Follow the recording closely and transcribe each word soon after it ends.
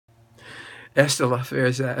Esther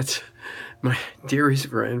Lafair said, my dearest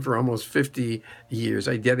friend, for almost 50 years,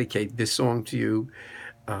 I dedicate this song to you,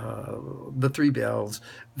 the Three Bells,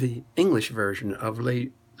 the English version of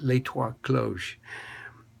Les Trois Cloches.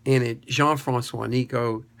 In it, Jean-Francois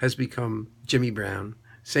Nico has become Jimmy Brown.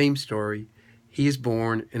 Same story. He is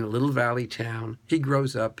born in a little valley town. He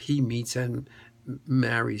grows up, he meets and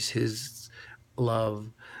marries his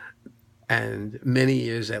love, and many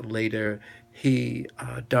years later, he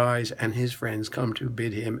dies, and his friends come to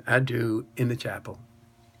bid him adieu in the chapel.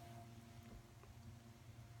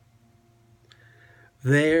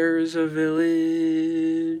 There's a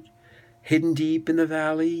village hidden deep in the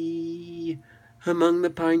valley, among the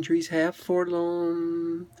pine trees half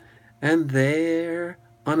forlorn, and there,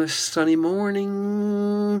 on a sunny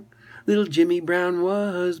morning, little Jimmy Brown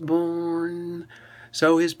was born.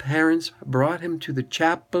 So his parents brought him to the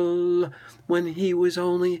chapel when he was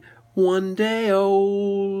only 1 day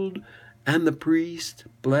old, and the priest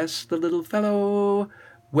blessed the little fellow,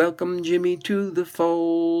 welcomed Jimmy to the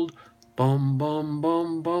fold. Bum, bum,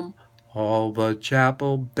 bum, bum, all the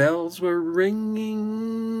chapel bells were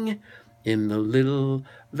ringing in the little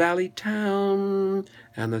valley town,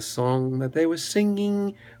 and the song that they were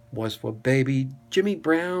singing was for baby Jimmy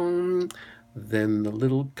Brown. Then the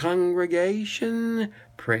little congregation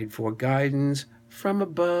prayed for guidance from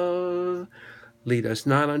above. Lead us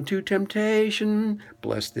not unto temptation,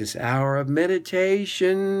 bless this hour of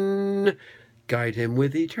meditation, guide him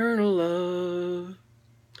with eternal love.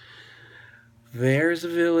 There's a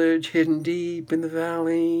village hidden deep in the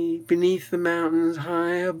valley, beneath the mountains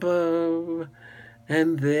high above,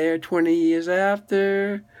 and there 20 years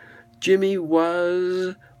after, Jimmy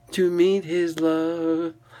was to meet his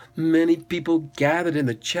love. Many people gathered in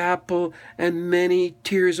the chapel, and many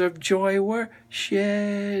tears of joy were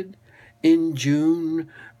shed. In June,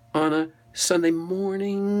 on a Sunday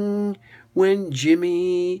morning, when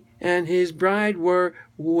Jimmy and his bride were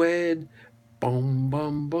wed, bum,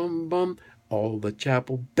 bum, bum, bum, all the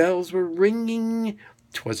chapel bells were ringing.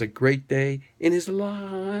 'Twas a great day in his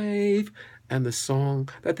life, and the song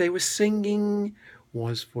that they were singing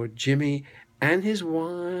was for Jimmy and his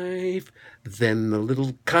wife. Then the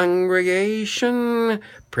little congregation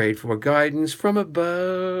prayed for guidance from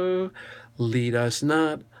above. Lead us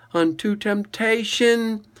not unto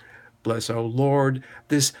temptation. Bless, O Lord,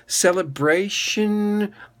 this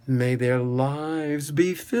celebration. May their lives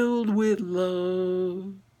be filled with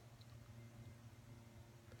love.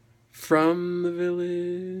 From the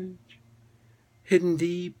village, hidden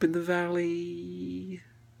deep in the valley,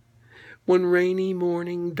 one rainy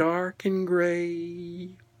morning dark and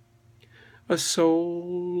gray, a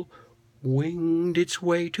soul winged its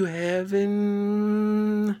way to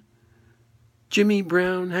heaven. Jimmy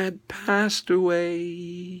Brown had passed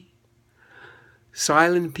away.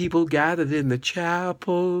 Silent people gathered in the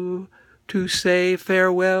chapel to say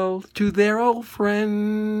farewell to their old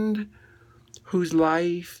friend, whose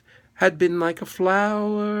life had been like a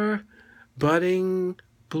flower, budding,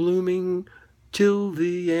 blooming, till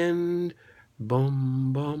the end.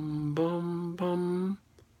 Bum, bum, bum, bum.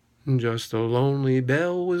 Just a lonely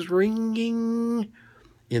bell was ringing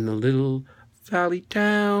in the little valley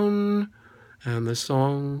town, and the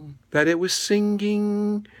song that it was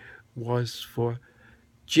singing was for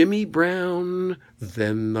Jimmy Brown.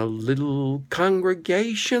 Then the little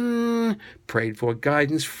congregation prayed for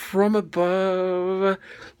guidance from above.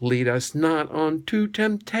 Lead us not unto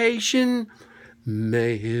temptation.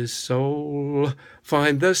 May his soul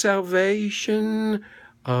find the salvation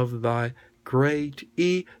of thy great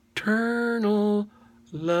eternal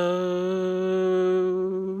love.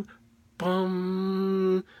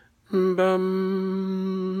 Bum,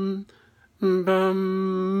 bum, bum.